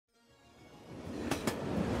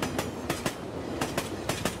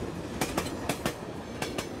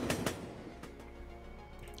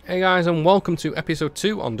Hey guys, and welcome to episode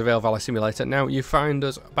 2 on Derail Valley Simulator. Now, you find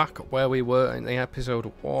us back where we were in the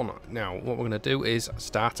episode 1. Now, what we're going to do is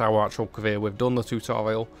start our actual career. We've done the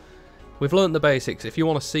tutorial. We've learnt the basics. If you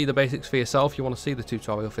want to see the basics for yourself, you want to see the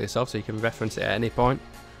tutorial for yourself so you can reference it at any point,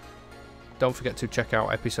 don't forget to check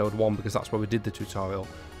out episode 1 because that's where we did the tutorial.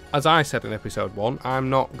 As I said in episode 1, I'm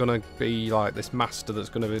not going to be like this master that's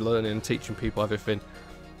going to be learning and teaching people everything.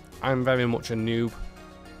 I'm very much a noob.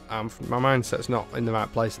 My mindset's not in the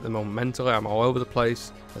right place at the moment mentally. I'm all over the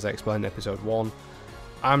place, as I explained in episode 1.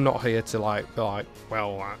 I'm not here to be like,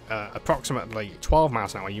 well, approximately 12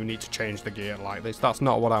 miles an hour, you need to change the gear like this. That's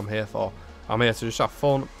not what I'm here for. I'm here to just have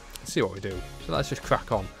fun and see what we do. So let's just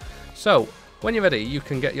crack on. So, when you're ready, you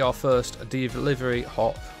can get your first delivery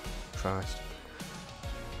hop. Christ.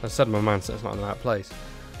 As I said, my mindset's not in the right place.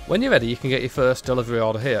 When you're ready, you can get your first delivery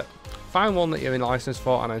order here. Find one that you're in license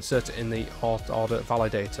for and insert it in the order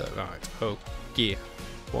validator. Right, okay.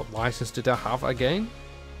 What license did I have again?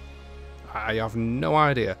 I have no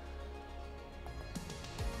idea.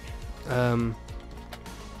 You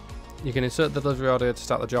can insert the delivery order to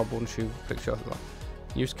start the job once you pick your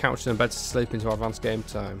use couches and beds to sleep into advanced game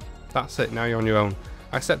time. That's it, now you're on your own.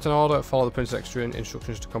 Accept an order, follow the Prince's extra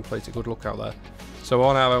instructions to complete it. Good luck out there. So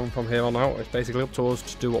on our own from here on out, it's basically up to us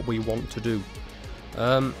to do what we want to do.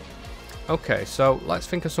 Okay, so let's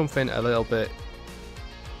think of something a little bit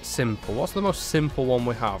simple. What's the most simple one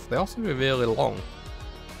we have? They all seem to be really long.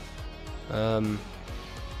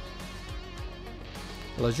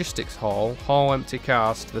 Logistics haul. Haul empty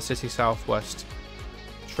cars to the city southwest.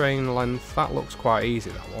 Train length. That looks quite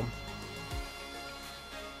easy, that one.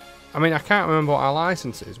 I mean, I can't remember what our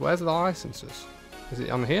license is. Where's the licenses? Is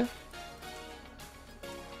it on here?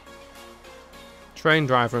 Train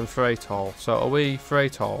driver and freight haul. So are we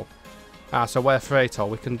freight haul? Ah, so we're freight haul.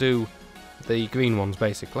 We can do the green ones,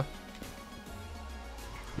 basically.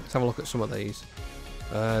 Let's have a look at some of these.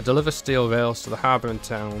 Deliver steel rails to the harbour and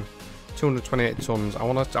town. 228 tons. I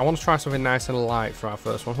want to try something nice and light for our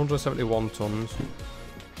first one. 171 tons.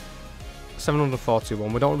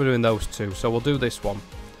 741. We don't want to be doing those two, so we'll do this one.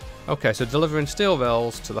 Okay, so delivering steel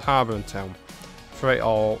rails to the harbour and town. Freight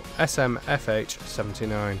haul SMFH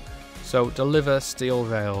 79. So deliver steel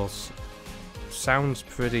rails. Sounds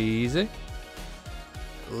pretty easy.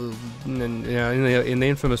 In the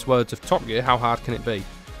infamous words of Top Gear, how hard can it be?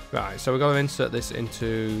 Right, so we've got to insert this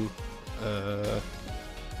into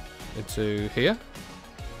here.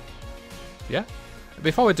 Yeah.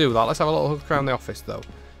 Before we do that, let's have a little look around the office though.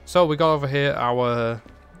 So we got over here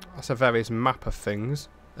that's a various map of things,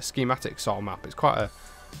 a schematic sort of map. It's quite a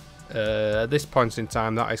at this point in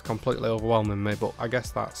time that is completely overwhelming me, but I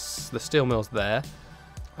guess that's the steel mill's there.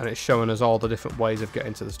 And it's showing us all the different ways of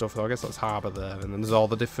getting to the stuff. So I guess that's Harbour there. And then there's all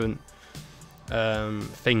the different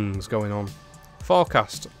things going on.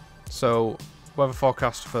 Forecast. So, weather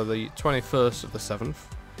forecast for the 21st of the 7th.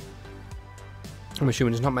 I'm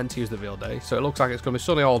assuming it's not meant to use the real day. So it looks like it's going to be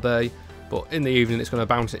sunny all day. But in the evening it's going to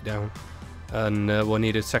bounce it down. And we'll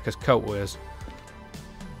need to take us coat with us.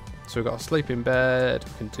 So we've got a sleeping bed.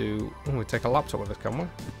 We can do... Oh, we take a laptop with us, can we?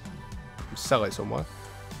 Sell it somewhere.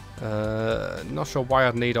 Not sure why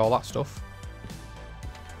I'd need all that stuff.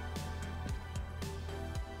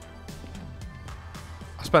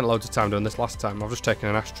 I spent loads of time doing this last time. I've just taken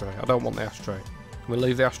an ashtray. I don't want the ashtray. Can we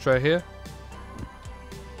leave the ashtray here?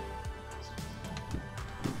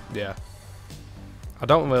 Yeah. I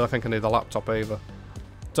don't really think I need the laptop either.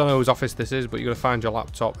 Don't know whose office this is, but you're going to find your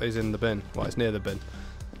laptop is in the bin. Well, it's near the bin.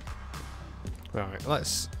 Right,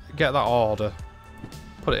 let's get that order.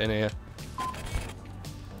 Put it in here.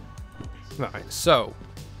 Right, so,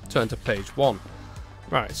 turn to page 1.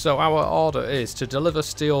 Right, so our order is to deliver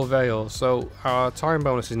steel rails. So, our time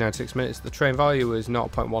bonus is 96 minutes, the train value is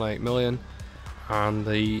 0.18 million, and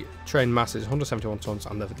the train mass is 171 tons,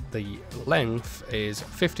 and the length is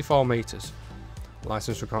 54 metres.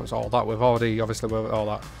 License requirements, all that. We've already, obviously, with all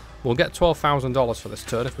that. We'll get $12,000 for this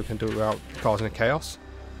turn if we can do it without causing a chaos.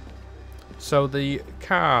 So, the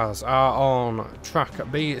cars are on track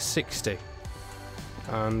B60.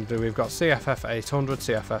 And we've got CFF 800,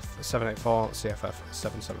 CFF 784, CFF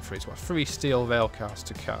 773. So 3 steel rail cars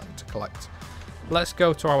to collect. Let's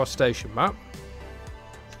go to our station map.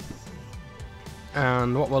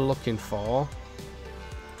 And what we're looking for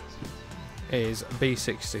is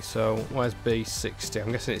B60. So where's B60?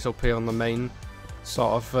 I'm guessing it's up here on the main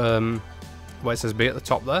sort of where it says B at the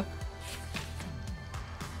top there.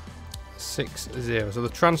 60. So the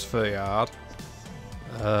transfer yard.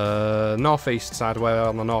 Northeast side,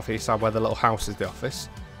 on the northeast side where the little house is the office.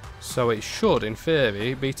 So it should, in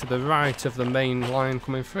theory, be to the right of the main line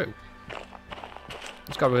coming through.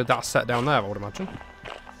 It's got to be that set down there, I would imagine.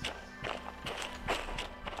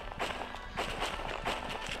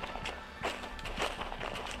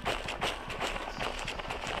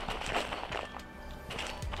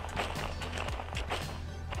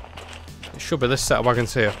 should be this set of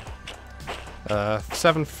wagons here.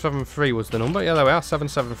 773 was the number. Yeah, there we are.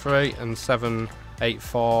 773 and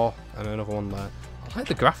 784 and another one there. I like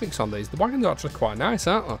the graphics on these. The wagons are actually quite nice,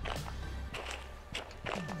 aren't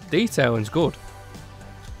they? Detailing's good.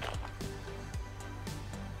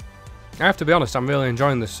 I have to be honest, I'm really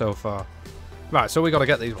enjoying this so far. Right, so we got to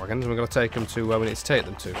get these wagons and we've got to take them to where we need to take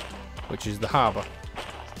them to, which is the harbour.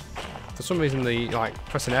 For some reason, the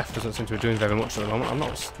pressing F doesn't seem to be doing very much at the moment. I'm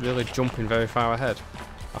not really jumping very far ahead.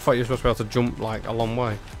 I thought you were supposed to be able to jump like a long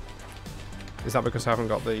way. Is that because I haven't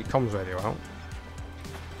got the comms radio out?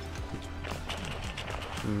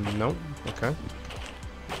 No. Okay.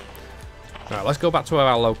 Right, let's go back to where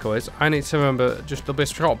our loco is. I need to remember, there'll be a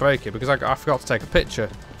short break here because I forgot to take a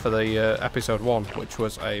picture for the episode 1, which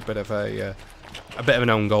was a bit of an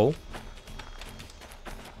own goal.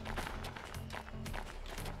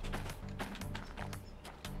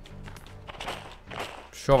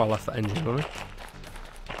 Sure, I left the engine running.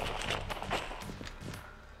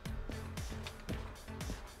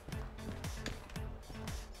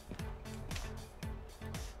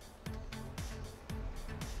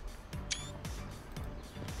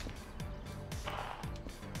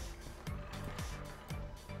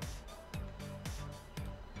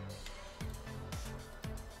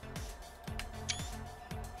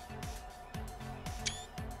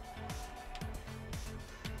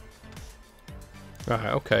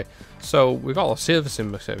 Right, okay. So we've got a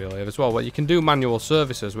servicing material here as well, but you can do manual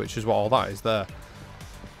services, which is what all that is there.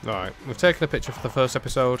 Right, we've taken a picture for the first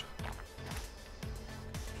episode.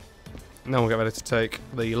 Now we'll get ready to take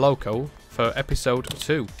the loco for episode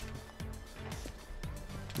 2.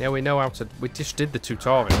 Yeah, we know how to... We just did the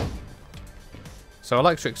tutorial. So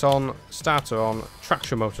electric's on, starter on,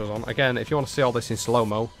 traction motor's on. Again, if you want to see all this in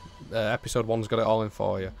slow-mo, episode 1's got it all in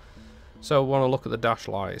for you. So we want to look at the dash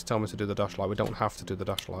light. It's telling me to do the dash light. We don't have to do the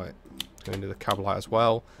dash light. It's going to do the cab light as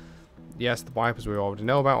well. Yes, the wipers, we already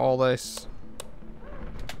know about all this.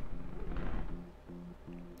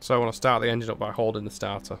 So I want to start the engine up by holding the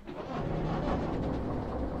starter.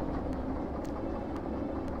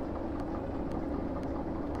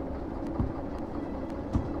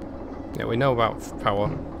 Yeah, we know about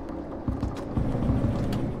power.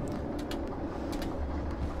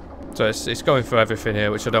 So it's going for everything here,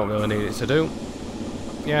 which I don't really need it to do.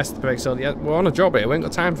 Yes, the brakes on. Yeah, we're on a job here. We ain't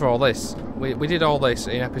got time for all this. We did all this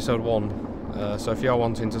in episode 1. So if you're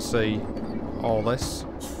wanting to see all this,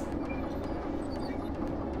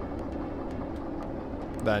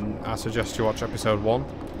 then I suggest you watch episode 1.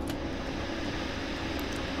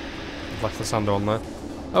 I've left the sander on there.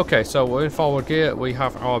 Okay, so we're in forward gear. We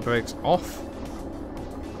have our brakes off.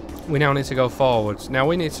 We now need to go forwards. Now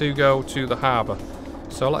we need to go to the harbour.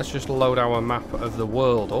 So let's just load our map of the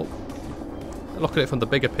world up. Look at it from the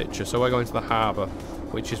bigger picture. So we're going to the harbour,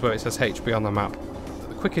 which is where it says HB on the map.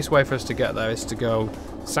 The quickest way for us to get there is to go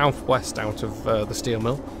southwest out of the steel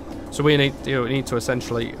mill. So we need to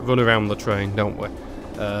essentially run around the train, don't we?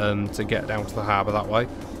 To get down to the harbour that way.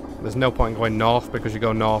 There's no point in going north, because you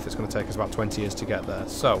go north it's going to take us about 20 years to get there.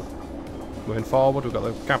 So, moving forward, we've got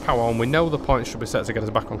the power on. We know the points should be set to get us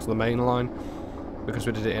back onto the main line, because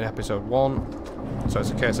we did it in episode 1. So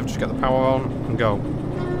it's a case of just get the power on and go.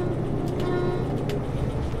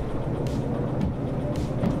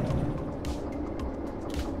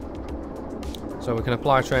 So we can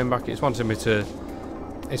apply train back. It's wanting me to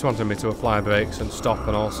apply brakes and stop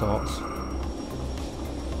and all sorts.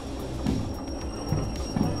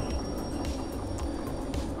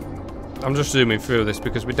 I'm just zooming through this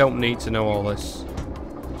because we don't need to know all this.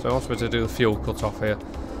 So I want me to do the fuel cut off here.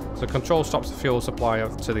 So control stops the fuel supply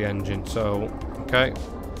to the engine. So, okay.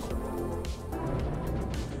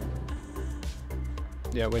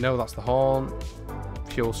 Yeah, we know that's the horn.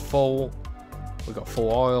 Fuel's full. We've got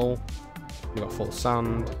full oil. We've got full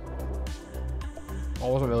sand. I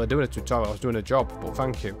wasn't really doing a tutorial, I was doing a job, but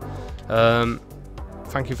thank you.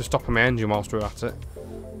 Thank you for stopping my engine whilst we were at it.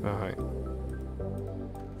 Alright.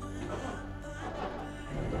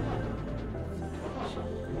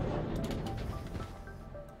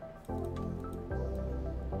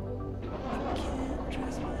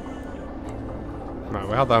 Right,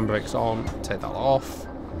 we have the handbrakes on, take that off.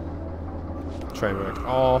 Train brake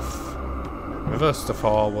off. Reverse to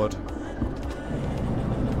forward.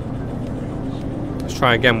 Let's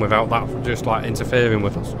try again without that just like interfering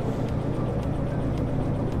with us.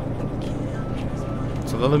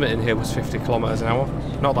 So the limit in here was 50 kilometers an hour.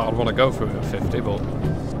 Not that I'd want to go through it at 50, but...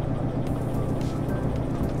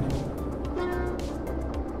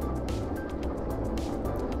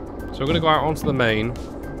 So we're going to go out onto the main.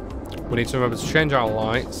 We need to remember to change our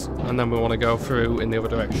lights, and then we want to go through in the other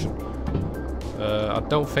direction. I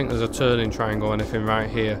don't think there's a turning triangle or anything right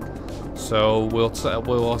here, so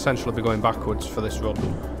we'll essentially be going backwards for this run.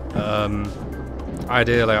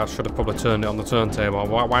 Ideally, I should have probably turned it on the turntable.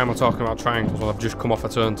 Why am I talking about triangles when I've just come off a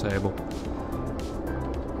turntable?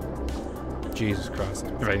 Jesus Christ,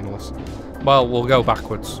 that's brainless. Well, we'll go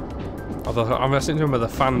backwards. Although I'm messing with the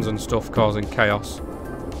fans and stuff causing chaos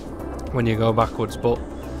when you go backwards, but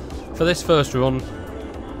for this first run,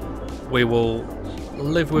 we will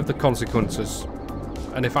live with the consequences.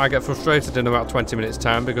 And if I get frustrated in about 20 minutes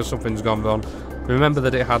time because something's gone wrong, remember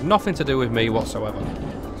that it had nothing to do with me whatsoever.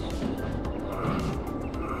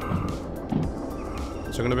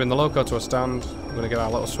 So we're going to bring the loco to a stand. I'm going to get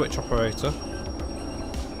our little switch operator.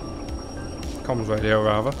 Comms radio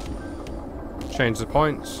rather. Change the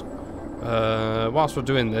points. Whilst we're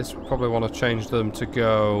doing this, we probably want to change them to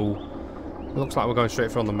go... It looks like we're going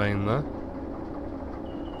straight from the main there.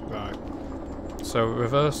 Right. So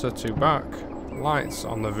reverser to back. Lights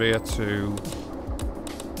on the rear to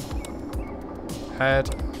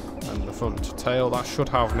head. And the front to tail. That should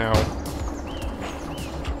have now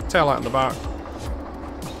tail light in the back.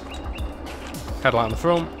 Headlight in the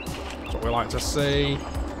front. That's what we like to see.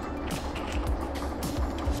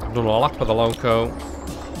 I've done a lap of the loco.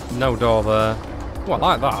 No door there. Oh, I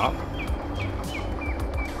like that.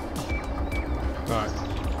 Right.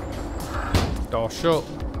 Door shut.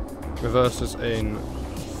 Reversers in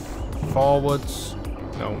forwards.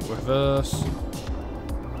 No, reverse.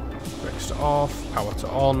 Brakes to off. Power to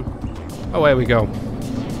on. Away we go.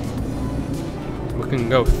 We can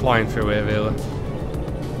go flying through here, really.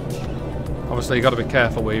 Obviously, you've got to be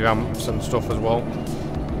careful with your amps and stuff as well.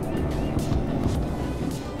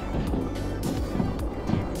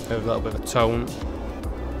 Have a little bit of a tone.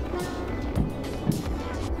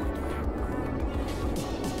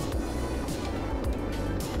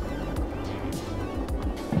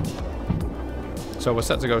 So we're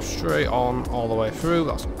set to go straight on all the way through.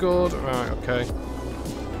 That's good. Right, okay.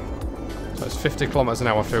 So it's 50 kilometers an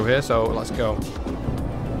hour through here, so let's go.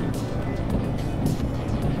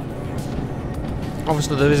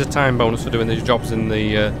 Obviously, there is a time bonus for doing these jobs in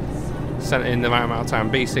the amount of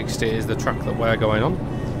time. B60 is the track that we're going on.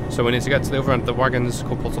 So we need to get to the other end of the wagons,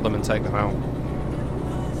 couple to them and take them out.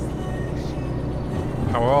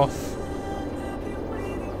 Power off.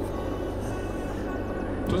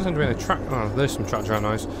 Doesn't seem to be any track... Oh, there's some track joint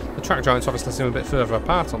noise. The track joints obviously seem a bit further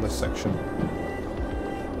apart on this section.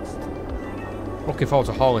 Looking forward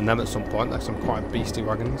to hauling them at some point. They're some quite beastie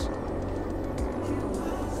wagons.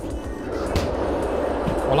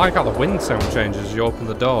 I like how the wind sound changes as you open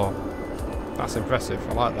the door. That's impressive.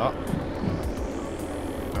 I like that.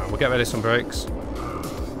 We'll get ready some brakes.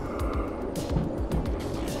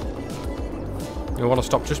 We want to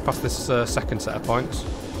stop just past this second set of points.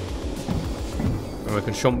 And we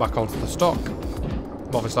can shunt back onto the stock.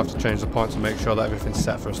 We'll obviously have to change the points and make sure that everything's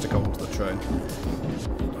set for us to go onto the train.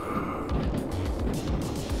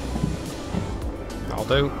 That'll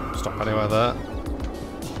do. Stop anywhere there.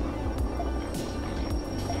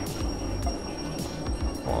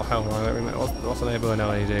 What the hell am I doing? What's enabling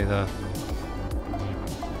LED there?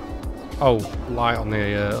 Oh, light on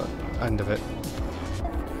the end of it.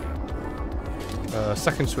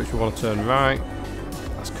 Second switch we want to turn right.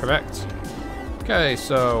 That's correct. Okay,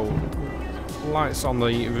 so lights on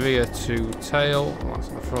the rear to tail, lights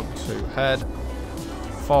on the front to head.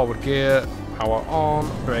 Forward gear, power on,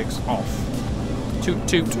 brakes off. Toot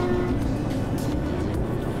toot.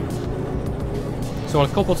 So on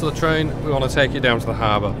a couple to the train, we want to take it down to the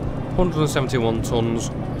harbour. 171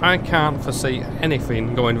 tonnes. I can't foresee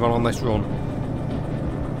anything going wrong on this run.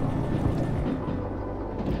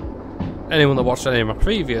 Anyone that watched any of my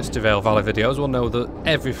previous Derail Valley videos will know that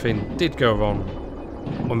everything did go wrong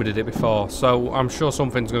when we did it before, so I'm sure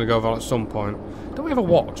something's going to go wrong at some point. Don't we have a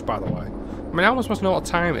watch, by the way? I mean, how am I supposed to know what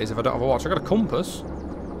time it is if I don't have a watch? I've got a compass.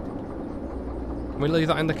 Can we leave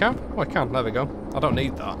that in the cab? Oh, I can. There we go. I don't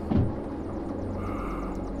need that.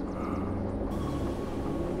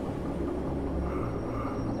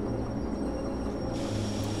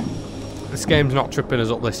 This game's not tripping us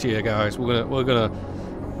up this year, guys. We're gonna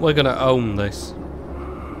own this.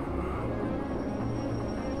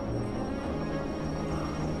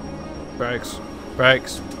 Brakes,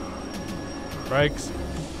 brakes, brakes.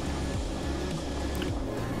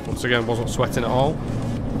 Once again, wasn't sweating at all.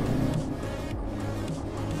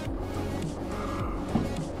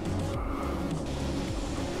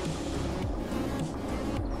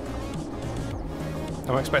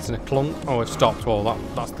 I'm expecting a clunk. Oh, it stopped. Well,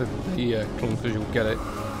 that's the clunk because you'll get it.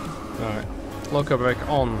 Alright. Loco brake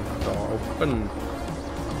on. Door open.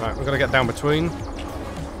 Right, we're going to get down between.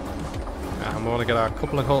 And we want to get our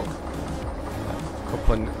coupling hook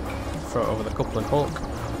coupling, throw it over the coupling hook,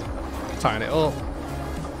 tighten it up,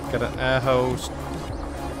 get an air hose,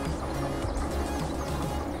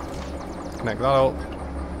 connect that up.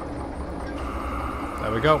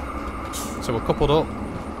 There we go. So we're coupled up.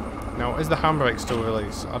 Now, is the handbrake still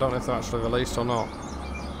released? I don't know if they're actually released or not.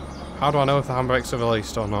 How do I know if the handbrakes are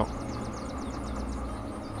released or not?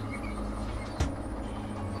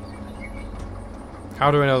 How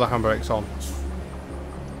do we know the handbrake's on?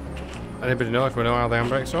 Anybody know if we know how the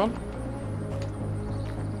handbrakes are on?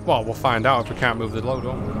 Well, we'll find out if we can't move the load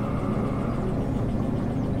on.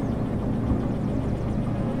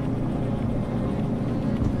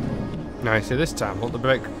 Now you see this time, look, the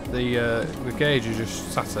brake, the gauge is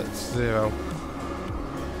just sat at 0.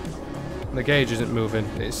 The gauge isn't moving.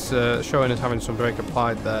 It's showing us having some brake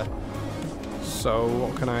applied there. So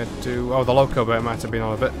what can I do? Oh, the loco brake might have been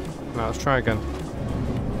on a bit. Now let's try again.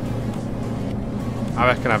 I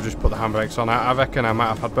reckon I've just put the handbrakes on. I reckon I might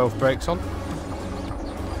have had both brakes on.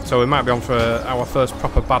 So we might be on for our first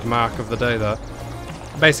proper bad mark of the day there.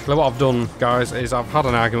 Basically what I've done, guys, is I've had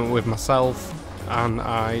an argument with myself and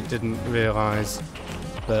I didn't realise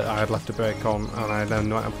that I had left a brake on, and I then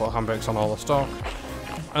went and put handbrakes on all the stock.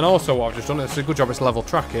 And also what I've just done, it's a good job it's level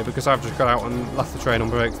track here because I've just got out and left the train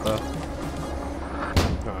unbraked there.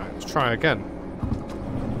 Alright, let's try again.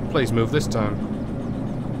 Please move this time.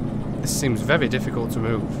 This seems very difficult to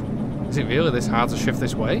move. Is it really this hard to shift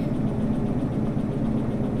this way?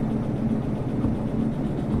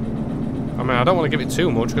 I mean, I don't want to give it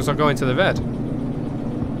too much because I'll go into the red.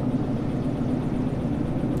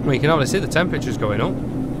 Well, you can already see the temperature's going up.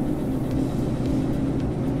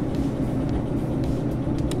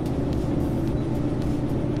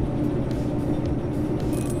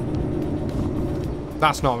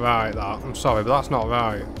 That's not right, that. I'm sorry, but that's not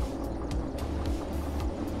right.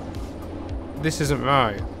 This isn't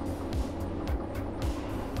right.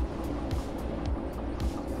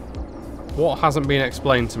 What hasn't been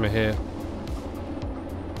explained to me here?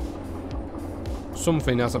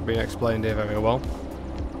 Something hasn't been explained here very well.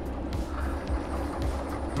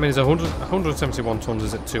 I mean, is 171 tons,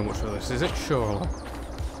 is it too much for this? Is it? Surely.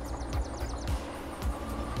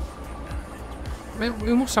 I mean,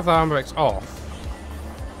 we must have the handbrakes off.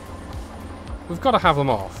 We've got to have them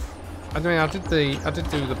off. I mean, I did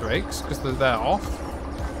do the brakes because they're off.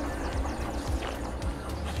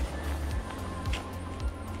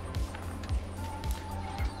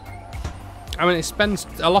 I mean, it spends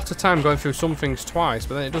a lot of time going through some things twice,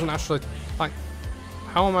 but then it doesn't actually, like,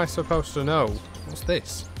 how am I supposed to know? What's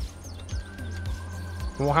this?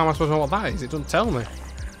 Well, how am I supposed to know what that is? It doesn't tell me.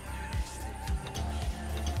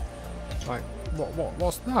 Like,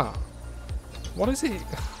 what's that? What is it?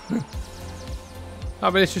 I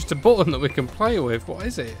mean, it's just a button that we can play with. What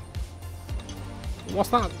is it? What's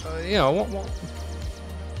that? You know, what?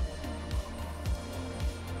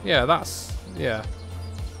 Yeah, that's... yeah.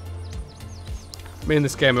 Me and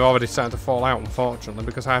this game are already starting to fall out, unfortunately,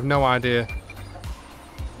 because I have no idea.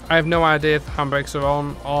 I have no idea if the handbrakes are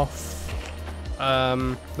on, off.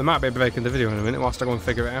 There might be a break in the video in a minute whilst I go and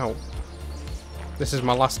figure it out. This is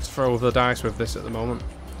my last throw of the dice with this at the moment.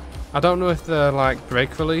 I don't know if they're like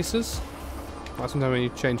brake releases. Like sometimes when you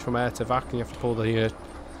change from air to vac and you have to pull the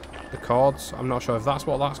cords. I'm not sure if that's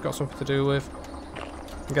what that's got something to do with.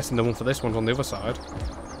 I'm guessing the one for this one's on the other side.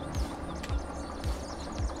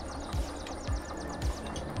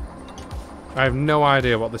 I have no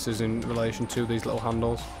idea what this is in relation to these little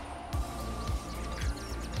handles.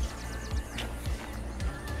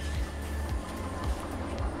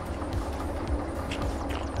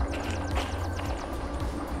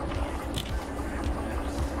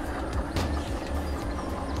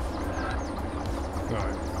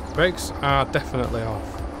 Right, brakes are definitely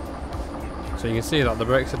off. So you can see that the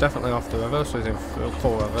brakes are definitely off. The reverse is in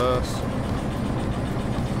full reverse.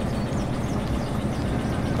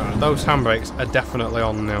 Those handbrakes are definitely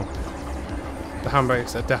on now. The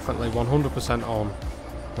handbrakes are definitely 100% on.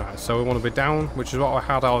 Right, so we want to be down, which is what I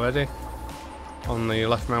had already on the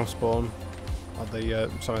left mouse button.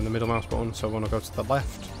 Sorry, in the middle mouse button. So we want to go to the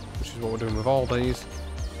left, which is what we're doing with all these.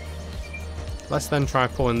 Let's then try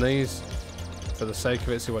pulling these for the sake of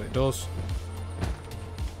it, see what it does.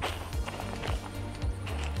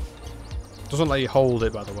 Doesn't let you hold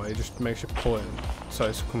it, by the way, it just makes you pull it so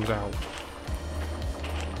it comes out.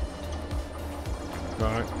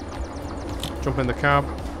 Right. Jump in the cab.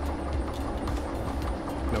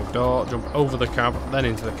 No door. Jump over the cab, then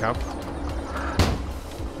into the cab.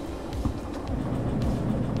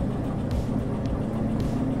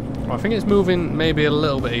 Well, I think it's moving maybe a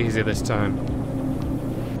little bit easier this time.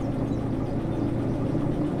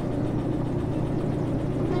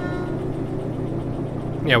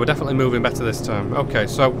 Yeah, we're definitely moving better this time. Okay,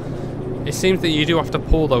 so it seems that you do have to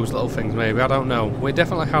pull those little things, maybe. I don't know. We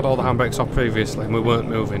definitely had all the handbrakes off previously and we weren't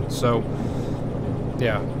moving, so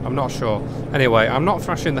yeah, I'm not sure. Anyway, I'm not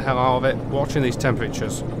thrashing the hell out of it. Watching these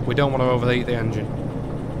temperatures, we don't want to overheat the engine.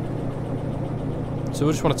 So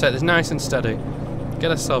we just want to take this nice and steady,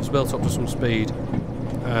 get ourselves built up to some speed,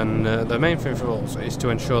 and the main thing for us is to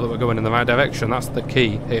ensure that we're going in the right direction. That's the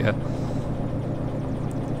key here.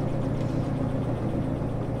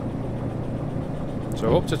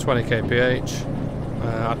 So up to 20 kph.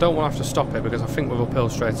 I don't want to have to stop it because I think we're uphill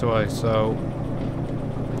straight away, so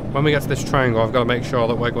when we get to this triangle I've got to make sure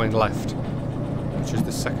that we're going left, which is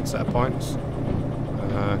the second set of points.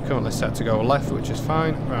 Currently set to go left, which is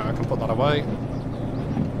fine. Right, I can put that away.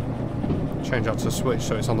 Change out to the switch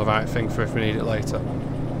so it's on the right thing for if we need it later.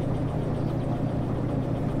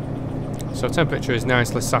 So temperature is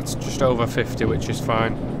nicely sat just over 50, which is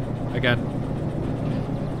fine. Again,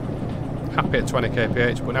 happy at 20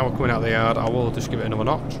 kph, but now we're coming out of the yard, I will just give it another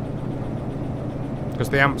notch. Because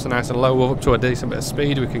the amps are nice and low, we're up to a decent bit of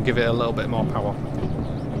speed, we can give it a little bit more power.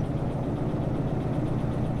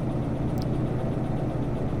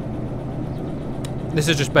 This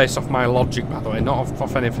is just based off my logic, by the way, not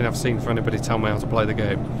off anything I've seen for anybody tell me how to play the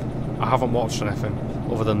game. I haven't watched anything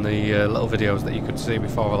other than the little videos that you could see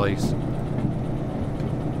before release.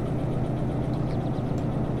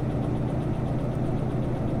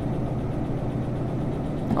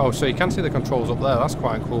 Oh, so you can see the controls up there, that's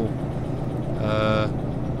quite cool.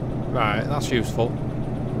 Right, that's useful.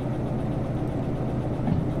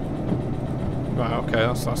 Right, okay,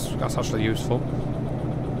 that's actually useful.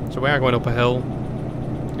 So we are going up a hill.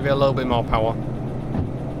 Give it a little bit more power.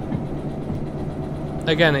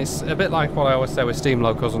 Again, it's a bit like what I always say with Steam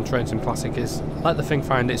Locos on Train Sim Classic, is let the thing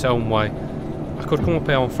find its own way. I could come up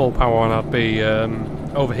here on full power and I'd be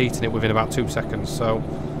overheating it within about 2 seconds, so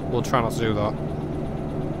we'll try not to do that.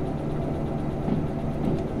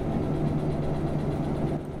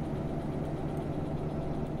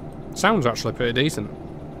 Sounds actually pretty decent.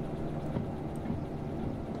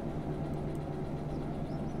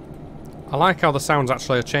 I like how the sounds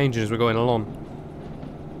actually are changing as we're going along.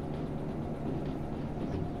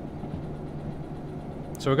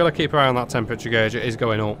 So we've got to keep our eye on that temperature gauge, it is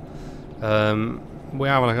going up. We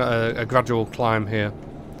are on a gradual climb here.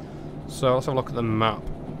 So let's have a look at the map.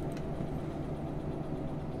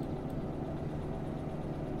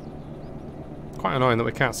 Quite annoying that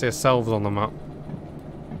we can't see ourselves on the map.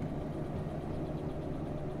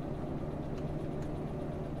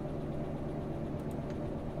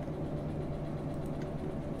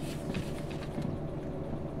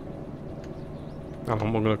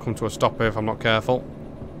 And we're going to come to a stop here if I'm not careful.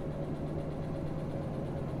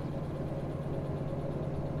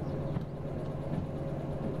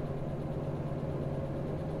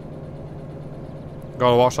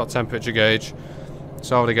 Gotta watch that temperature gauge.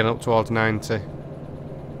 It's already getting up towards 90.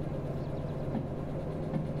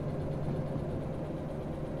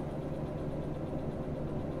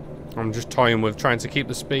 I'm just toying with trying to keep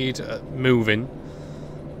the speed moving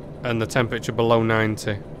and the temperature below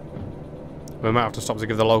 90. We might have to stop to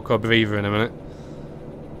give the loco a breather in a minute.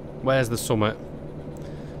 Where's the summit?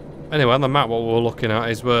 Anyway, on the map what we're looking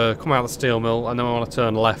at is we're coming out of the steel mill and then we want to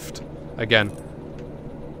turn left again.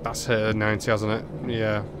 That's hit 90, hasn't it?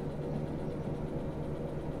 Yeah.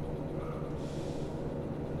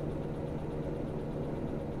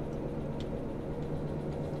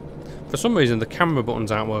 For some reason the camera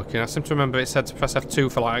buttons aren't working. I seem to remember it said to press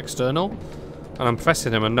F2 for like external, and I'm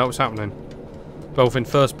pressing them and nothing's happening. Both in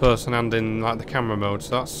first person and in like the camera mode,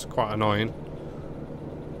 so that's quite annoying.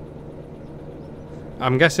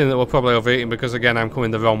 I'm guessing that we're probably overheating because again I'm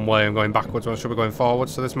coming the wrong way, I'm going backwards when I should be going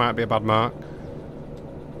forwards, so this might be a bad mark.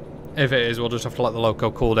 If it is, we'll just have to let the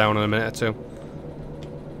loco cool down in a minute or two.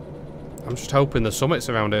 I'm just hoping the summit's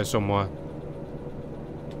around here somewhere.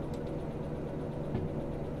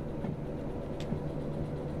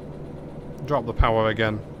 Drop the power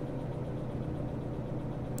again.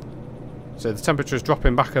 So the temperature is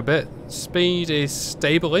dropping back a bit. Speed is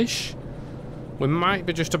stable-ish. We might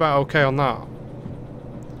be just about okay on that.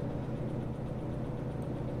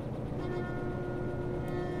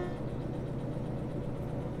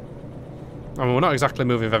 I mean, we're not exactly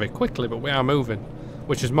moving very quickly, but we are moving,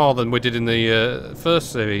 which is more than we did in the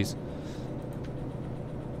first series.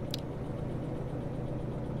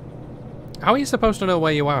 How are you supposed to know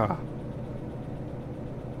where you are?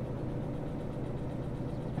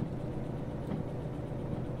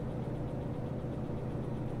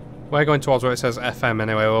 We're going towards where it says FM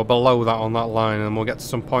anyway, we're below that on that line and we'll get to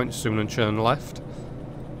some points soon and turn left.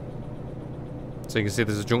 So you can see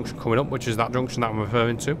there's a junction coming up, which is that junction that I'm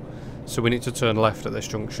referring to. So we need to turn left at this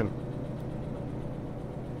junction.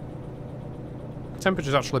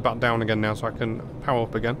 Temperature's actually back down again now, so I can power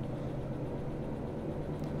up again.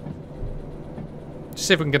 Just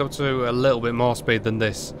see if we can get up to a little bit more speed than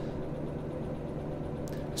this.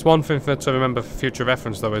 It's one thing to remember for future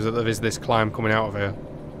reference though, is that there is this climb coming out of here.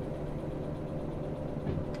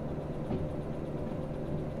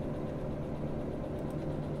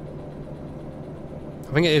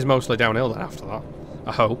 I think it is mostly downhill then after that.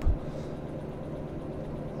 I hope.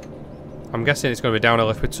 I'm guessing it's going to be downhill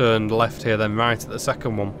if we turn left here then right at the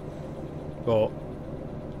second one. But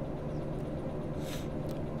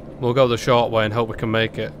we'll go the short way and hope we can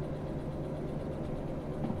make it.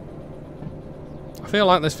 I feel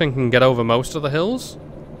like this thing can get over most of the hills.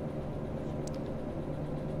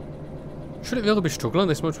 Should it really be struggling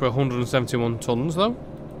this much for 171 tons though?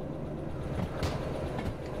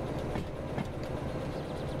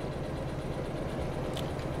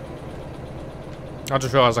 I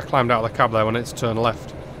just realised I climbed out of the cab there when it's turned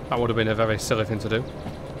left. That would have been a very silly thing to do.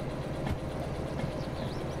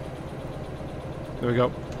 There we go.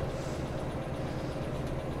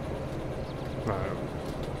 Right.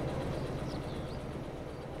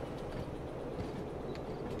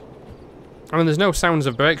 I mean, there's no sounds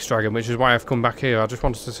of brakes dragging, which is why I've come back here. I just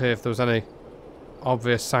wanted to see if there was any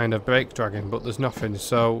obvious sign of brake dragging, but there's nothing,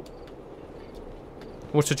 so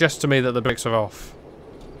it would suggest to me that the brakes are off.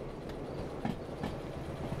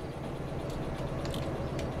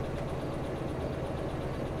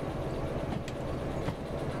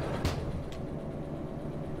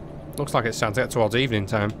 Looks like it's starting to get towards evening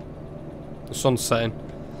time. The sun's setting.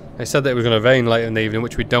 They said that it was going to rain later in the evening,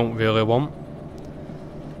 which we don't really want.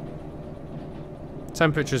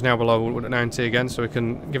 Temperature's now below 90 again, so we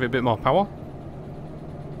can give it a bit more power.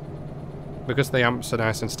 Because the amps are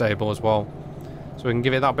nice and stable as well. So we can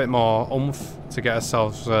give it that bit more oomph to get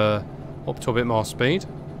ourselves up to a bit more speed.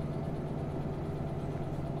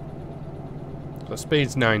 So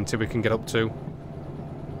speed's 90 we can get up to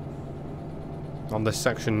on this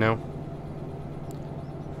section now.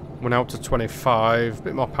 We're now up to 25,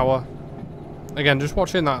 bit more power. Again, just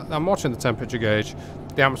watching that, I'm watching the temperature gauge.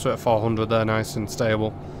 The amps are at 400, they're nice and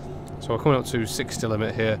stable. So we're coming up to 60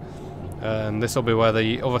 limit here. And this will be where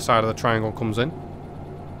the other side of the triangle comes in.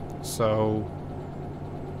 So...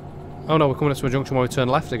 oh no, we're coming up to a junction where we turn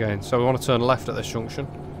left again. So we want to turn left at this junction.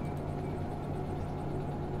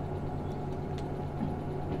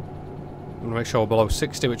 And make sure we're below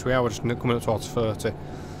 60, which we are. We're just coming up towards 30.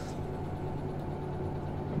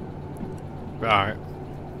 Right.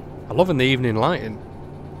 I'm loving the evening lighting.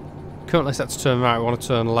 Currently set to turn right, we want to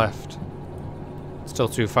turn left. Still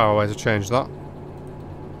too far away to change that.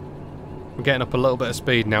 We're getting up a little bit of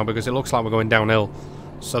speed now because it looks like we're going downhill.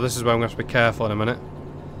 So this is where I'm going to have to be careful in a minute.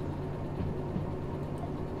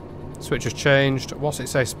 Switch has changed. What's it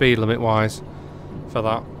say speed limit wise for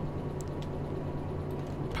that?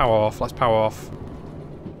 Power off, let's power off.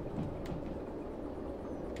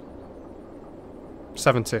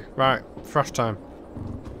 70, right, fresh time.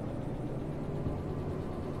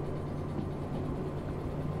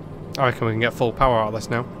 I reckon we can get full power out of this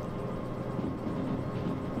now.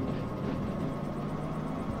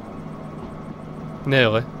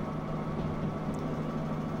 Nearly.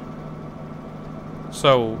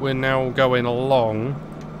 So we're now going along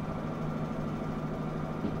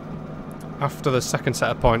after the second set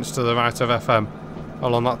of points to the right of FM,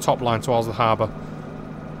 along that top line towards the harbour.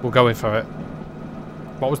 We're going for it.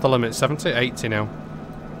 What was the limit? 70? 80 now.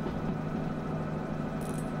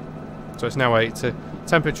 So it's now 80.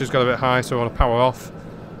 Temperature's got a bit high, so we want to power off.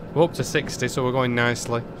 We're up to 60, so we're going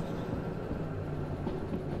nicely.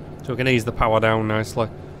 So we can ease the power down nicely.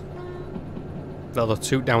 Little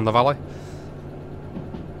toot down the valley.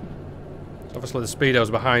 Obviously the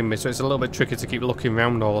speedo's behind me, so it's a little bit tricky to keep looking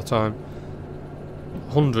round all the time.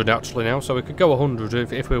 100 actually now, so we could go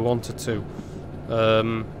 100 if we wanted to.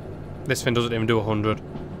 This thing doesn't even do 100.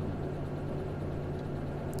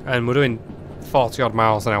 And we're doing 40 odd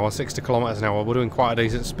miles an hour, 60 kilometres an hour. We're doing quite a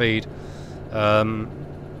decent speed. I don't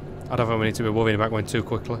think we need to be worrying about going too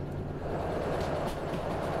quickly.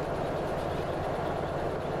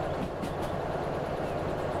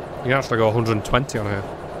 You can actually go 120 on here.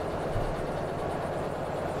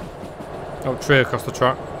 Oh, tree across the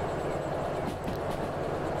track.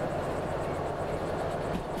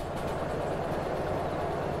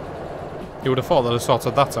 You would have thought they'd have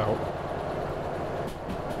sorted that out.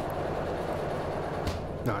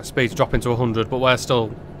 No, speed's dropping to 100, but we're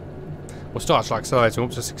still actually accelerating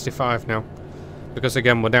up to 65 now. Because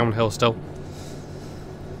again, we're downhill still.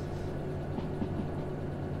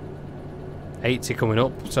 80 coming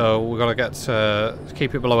up, so we've got to get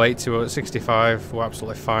keep it below 80. We're at 65. We're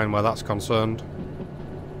absolutely fine where that's concerned.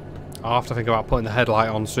 I'll have to think about putting the headlight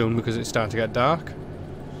on soon because it's starting to get dark.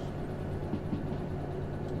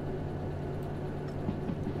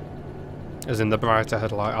 As in the brighter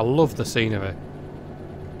headlight. I love the scenery.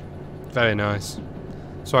 Very nice.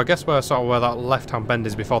 So I guess we're sort of where that left-hand bend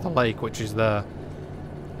is before the lake, which is there.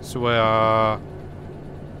 So we are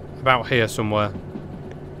about here somewhere.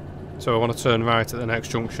 So we want to turn right at the next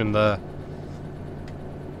junction there.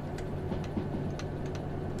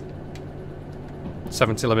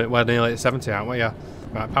 '70 limit. We're nearly at 70, aren't we? Yeah.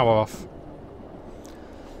 Right, power off.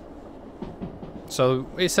 So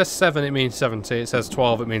it says 7, it means 70. It says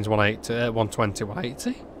 12, it means 180, 120,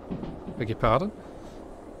 180. Beg your pardon.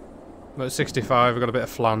 We're at 65. We've got a bit of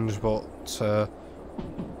flange, but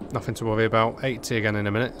nothing to worry about. 80 again in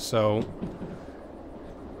a minute. So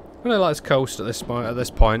I'm gonna let us coast at this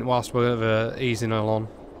point, whilst we're easing along.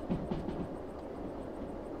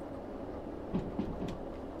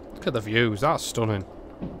 Look at the views. That's stunning.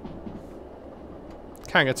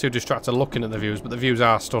 Can't get too distracted looking at the views, but the views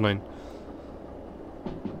are stunning.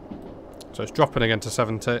 So it's dropping again to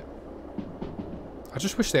 70. I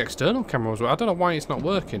just wish the external camera was working. I don't know why it's not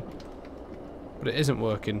working. But it isn't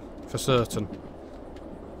working, for certain.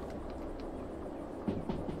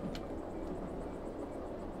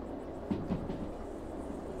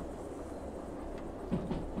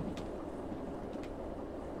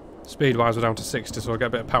 Speed-wise we're down to 60, so I'll get a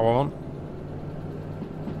bit of power on.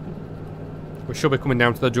 We should be coming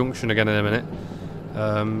down to the junction again in a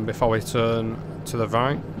minute. Before we turn to the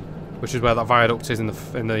right. Which is where that viaduct is in the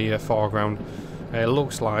foreground. It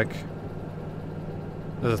looks like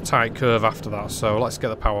there's a tight curve after that, so let's get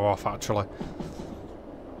the power off actually.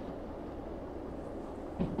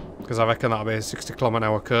 Because I reckon that'll be a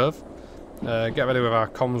 60km/h curve. Get ready with our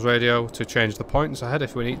comms radio to change the points ahead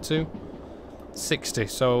if we need to. 60,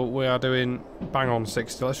 so we are doing bang on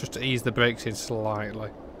 60. Let's just ease the brakes in slightly.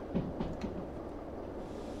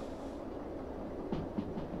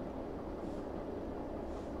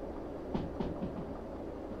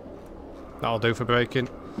 That'll do for braking.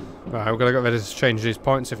 Right, we're going to get ready to change these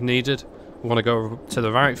points if needed. We want to go to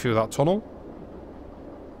the right through that tunnel.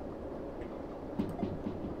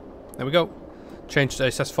 There we go. Change to,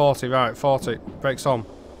 it says 40, right, 40. Brakes on.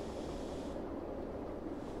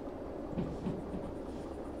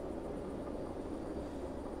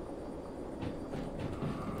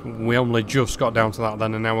 We only just got down to that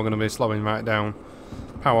then, and now we're going to be slowing right down.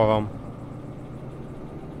 Power on.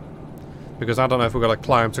 Because I don't know if we've got to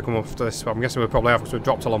climb to come up to this, but I'm guessing we probably have because we've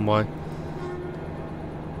dropped a long way.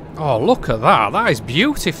 Oh, look at that. That is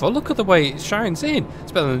beautiful. Look at the way it shines in.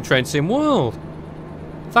 It's better than the Train Sim World.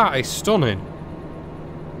 That is stunning.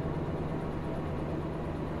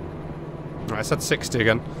 Right, I said 60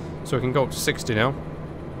 again, so we can go up to 60 now.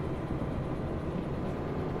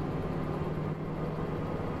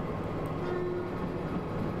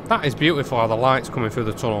 That is beautiful how the light's coming through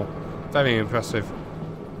the tunnel. Very impressive.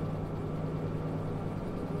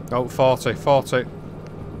 Oh, 40, 40.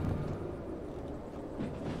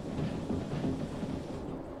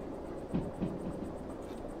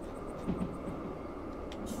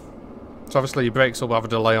 So obviously your brakes will have a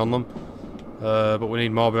delay on them, but we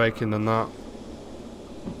need more braking than that.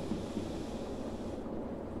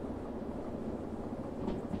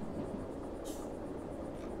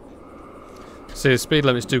 See, the speed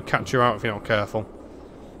limits do catch you out if you're not careful.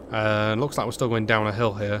 Looks like we're still going down a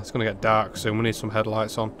hill here. It's going to get dark soon. We need some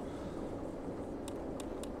headlights on.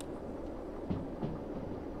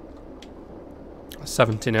 It's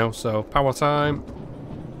 70 now, so power time.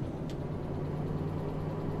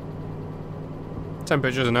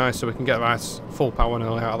 Temperatures are nice, so we can get nice full power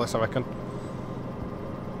nearly out of this, I reckon.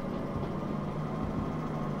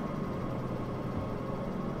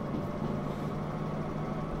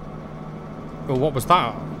 Well, what was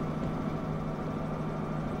that?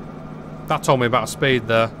 That told me about speed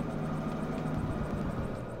there.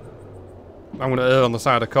 I'm going to err on the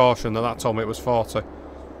side of caution that told me it was 40.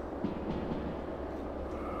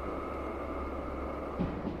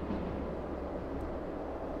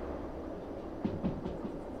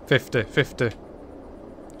 $50.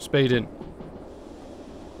 Speeding.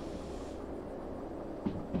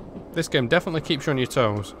 This game definitely keeps you on your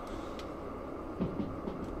toes.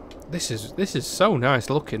 This is so nice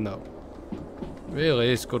looking though. Really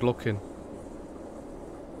is good looking.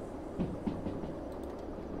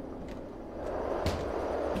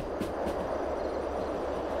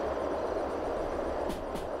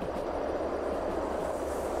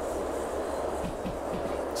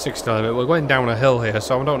 $60 limit. We're going down a hill here,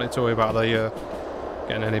 so I don't need to worry about the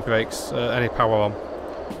getting any brakes, any power on.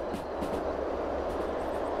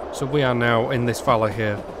 So we are now in this valley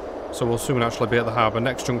here. So we'll soon actually be at the harbour.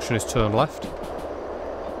 Next junction is turn left.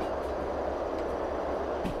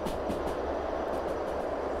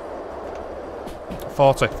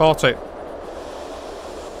 Forty.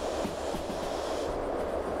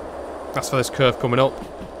 That's for this curve coming up.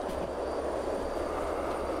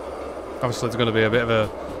 Obviously, it's going to be a bit of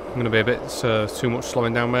a. I'm going to be a bit too much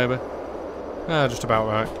slowing down, maybe. Just about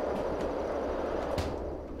right.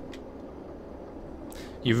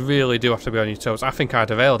 You really do have to be on your toes. I think I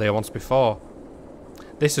derailed here once before.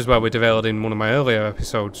 This is where we derailed in one of my earlier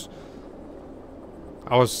episodes.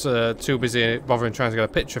 I was too busy bothering trying to get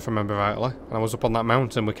a picture, if I remember rightly. And I was up on that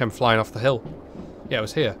mountain. We came flying off the hill. Yeah, it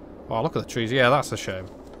was here. Oh, look at the trees. Yeah, that's a shame.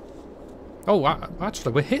 Oh,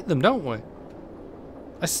 actually, we hit them, don't we?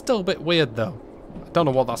 It's still a bit weird, though. I don't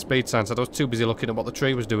know what that speed sign said. I was too busy looking at what the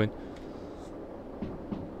tree was doing.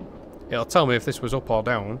 It'll tell me if this was up or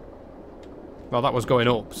down. Well, that was going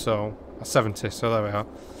up, so... 70, so there we are.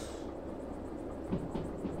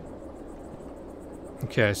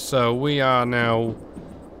 Okay, so we are now...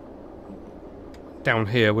 down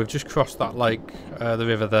here. We've just crossed that lake, the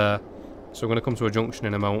river there. So we're going to come to a junction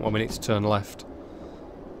in a moment when we need to turn left.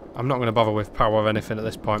 I'm not going to bother with power or anything at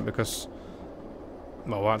this point because...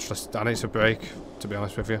 well, actually, I need to brake, to be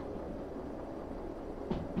honest with you.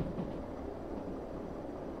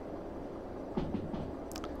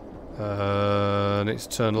 Need to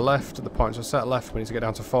turn left at the points are set left. We need to get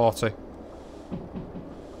down to 40.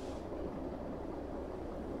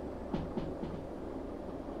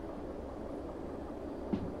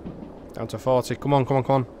 Down to 40. Come on.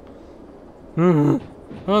 Oh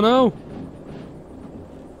no!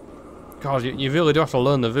 God, you really do have to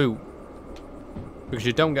learn the route. Because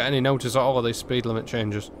you don't get any notice at all of these speed limit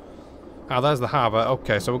changes. Ah, there's the harbour.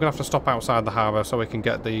 Okay, so we're going to have to stop outside the harbour so we can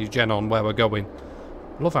get the gen on where we're going.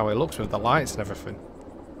 I love how it looks with the lights and everything.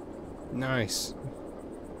 Nice.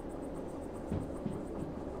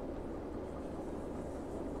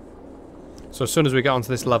 So as soon as we get onto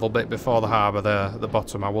this level bit before the harbour there at the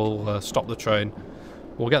bottom, I will stop the train.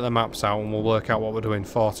 We'll get the maps out and we'll work out what we're doing.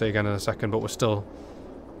 40 again in a second, but we're still...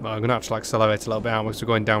 well, I'm going to actually accelerate a little bit out because we're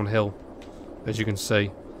going downhill, as you can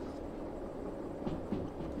see.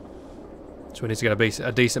 So we need to get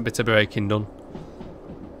a decent bit of braking done.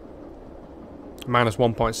 Minus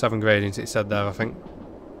 1.7 gradients it said there, I think.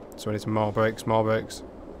 So we need some more brakes.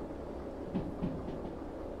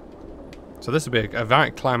 So this would be a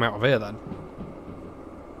right climb out of here then.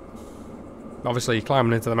 Obviously you're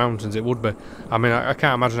climbing into the mountains, it would be. I mean, I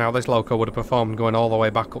can't imagine how this loco would have performed going all the way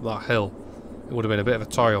back up that hill. It would have been a bit of a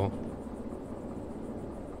toil.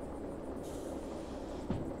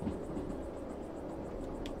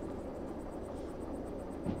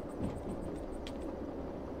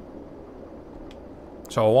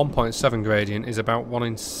 So a 1.7 gradient is about 1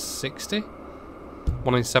 in 60?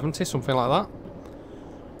 1 in 70, something like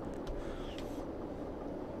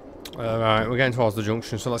that. Right, we're getting towards the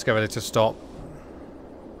junction, so let's get ready to stop.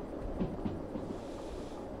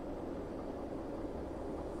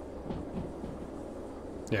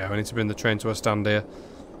 Yeah, we need to bring the train to a stand here.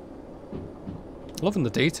 Loving the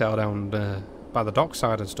detail down by the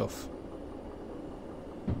dockside and stuff.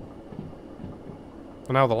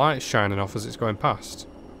 And now the light's shining off as it's going past.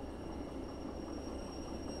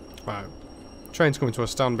 Right, train's coming to a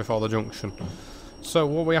stand before the junction. So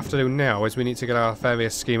what we have to do now is we need to get our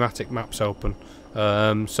various schematic maps open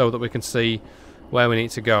so that we can see where we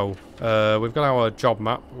need to go. We've got our job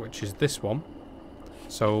map, which is this one.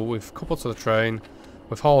 So we've coupled to the train,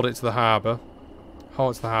 we've hauled it to the harbour,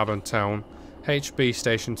 and town. HB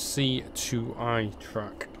station C2I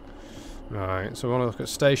track. Right, so we want to look at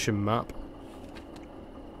station map.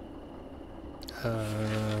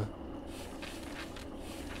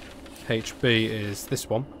 HB is this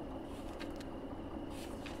one.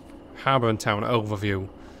 Harbour and town overview.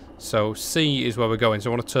 So C is where we're going. So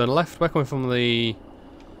we want to turn left. We're coming from the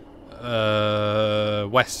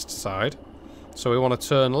west side. So we want to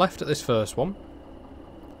turn left at this first one.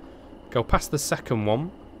 Go past the second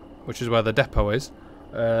one, which is where the depot is.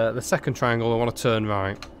 The second triangle we want to turn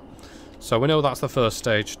right. So we know that's the first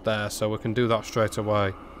stage there, so we can do that straight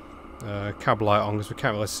away. Cab light on because we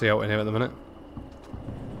can't really see out in here at the minute.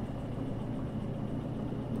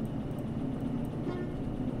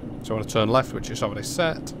 So I want to turn left, which is already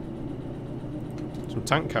set. Some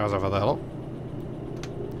tank cars over there, look.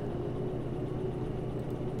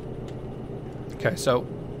 Okay, so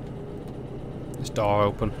this door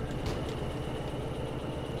open.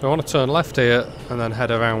 So I want to turn left here and then head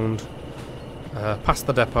around past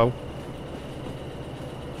the depot.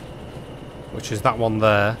 which is that one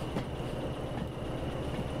there.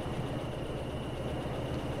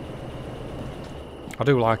 I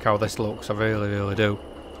do like how this looks, I really, really do.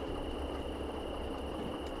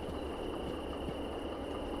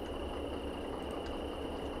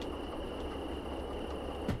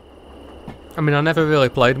 I mean, I never really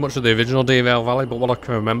played much of the original Derail Valley, but what I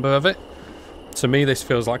can remember of it, to me this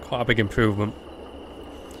feels like quite a big improvement.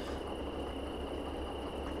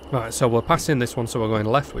 Right, so we're passing this one, so we're going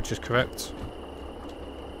left, which is correct.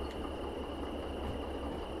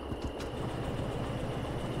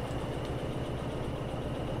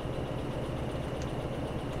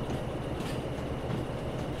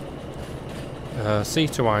 C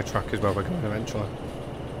to I track is where we're going eventually.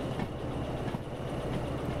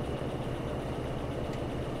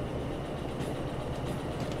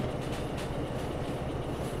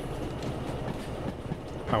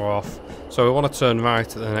 Power off. So we want to turn right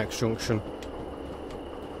at the next junction.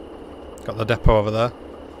 Got the depot over there.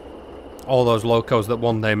 All those locos that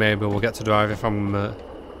one day maybe we'll get to drive if I'm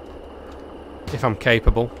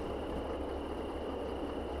capable.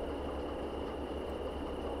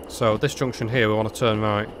 So this junction here we want to turn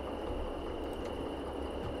right.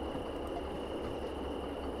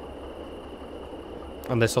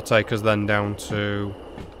 And this will take us then down to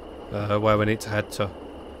where we need to head to.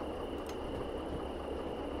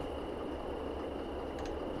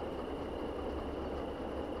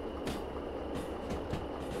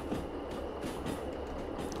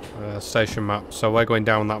 Station map. So we're going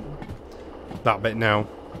down that bit now.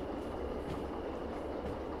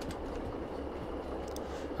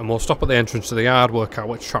 And we'll stop at the entrance to the yard, work out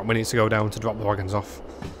which track we need to go down to drop the wagons off.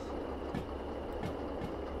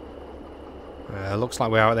 Looks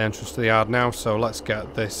like we're out at the entrance to the yard now, so let's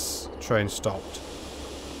get this train stopped.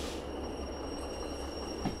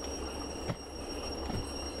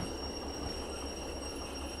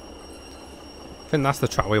 I think that's the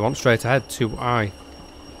track we want, straight ahead, 2I.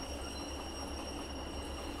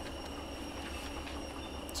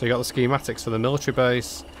 So you got the schematics for the military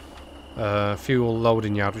base, fuel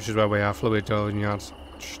loading yard, which is where we are, fluid loading yards,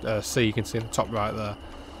 C you can see in the top right there.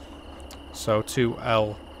 So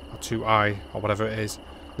 2L or 2I or whatever it is,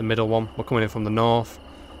 the middle one. We're coming in from the north,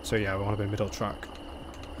 so yeah, we want to be middle track.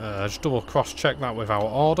 Just double cross check that with our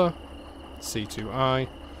order. C2I,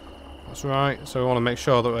 that's right. So we want to make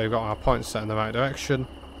sure that we've got our points set in the right direction,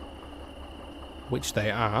 which they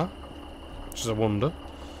are, which is a wonder.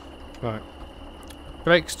 Right.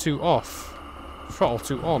 Brakes to off, throttle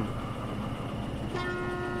to on.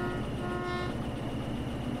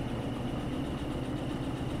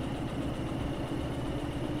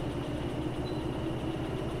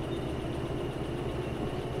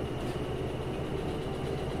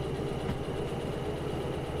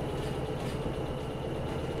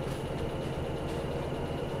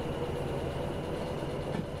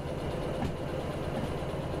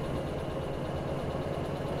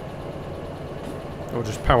 We'll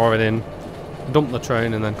just power it in, dump the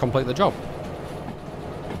train and then complete the job.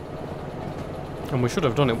 And we should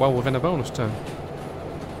have done it well within a bonus turn.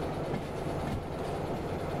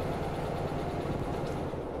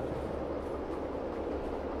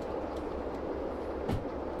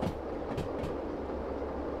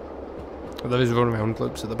 But there is run around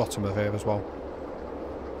loops at the bottom of here as well.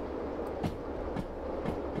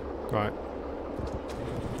 Right.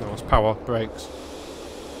 Now let's power, brakes.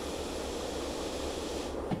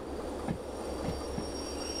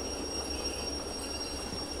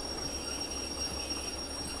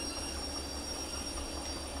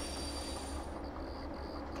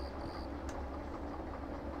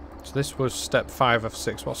 So this was step 5 of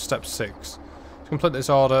 6. What's step 6? To complete this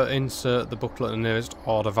order, insert the booklet in the nearest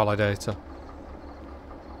order validator.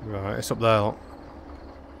 Right, it's up there. Look.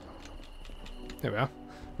 Here we are.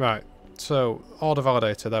 Right, so order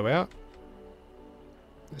validator, there we are.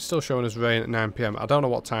 It's still showing us rain at 9 PM. I don't know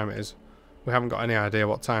what time it is. We haven't got any idea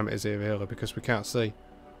what time it is here really because we can't see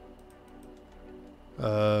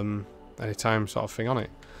any time sort of thing on it.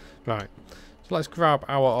 Right, so let's grab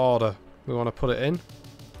our order. We want to put it in.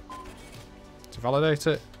 To validate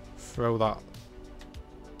it, throw that.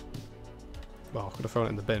 Well, I could have thrown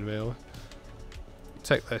it in the bin really.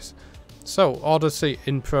 Take this. So, order C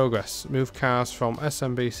in progress. Move cars from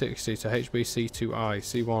SMB 60 to HBC 2I.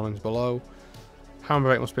 See warnings below.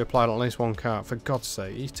 Handbrake must be applied on at least one car. For God's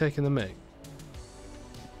sake, he's taking the mick.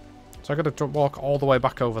 So I got to walk all the way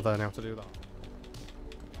back over there now to do that.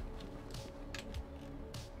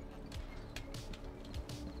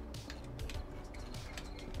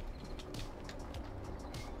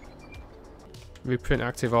 Reprint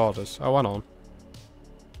active orders. Oh, hang on.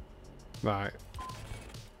 Right.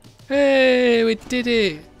 Hey, we did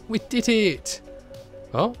it! We did it!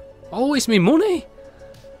 Oh, oh, it's me money!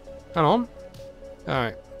 Hang on.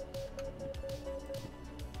 Alright.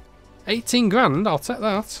 18 grand, I'll take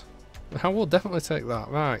that. I will definitely take that.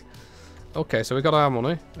 Right. Okay, so we got our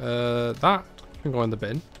money. That can go in the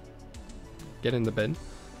bin. Get in the bin.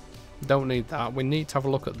 Don't need that. We need to have a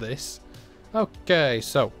look at this. Okay,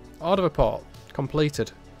 so order report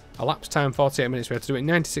completed. Elapsed time 48 minutes. We had to do it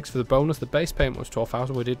 96 for the bonus. The base payment was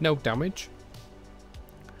 12,000. We did no damage.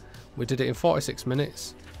 We did it in 46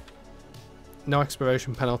 minutes. No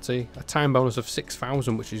expiration penalty. A time bonus of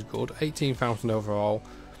 6,000, which is good. 18,000 overall.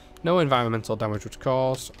 No environmental damage was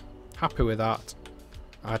caused. Happy with that.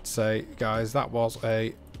 I'd say, guys, that was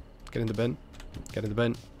a... Get in the bin. Get in the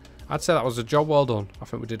bin. I'd say that was a job well done. I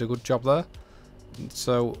think we did a good job there.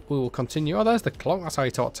 So we will continue. Oh, there's the clock. That's how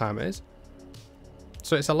you tell what time it is.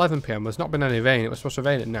 So it's 11 PM. There's not been any rain. It was supposed to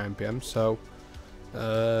rain at 9 PM. So,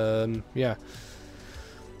 yeah.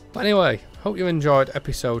 But anyway, hope you enjoyed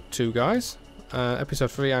episode 2, guys.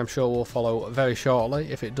 Episode 3, I'm sure, will follow very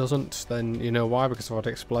shortly. If it doesn't, then you know why, because I've already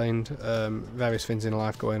explained various things in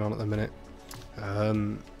life going on at the minute.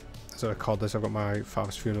 As I record this, I've got my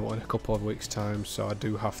father's funeral in a couple of weeks' time, so I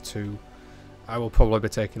do have to... I will probably be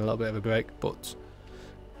taking a little bit of a break, but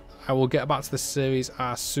I will get back to this series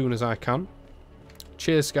as soon as I can.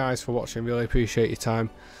 Cheers, guys, for watching. Really appreciate your time.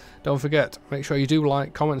 Don't forget, make sure you do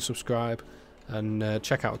like, comment, subscribe, and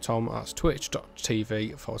check out Tom. That's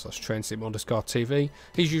twitch.tv/trainsim_TV.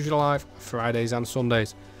 He's usually live Fridays and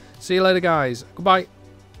Sundays. See you later, guys. Goodbye.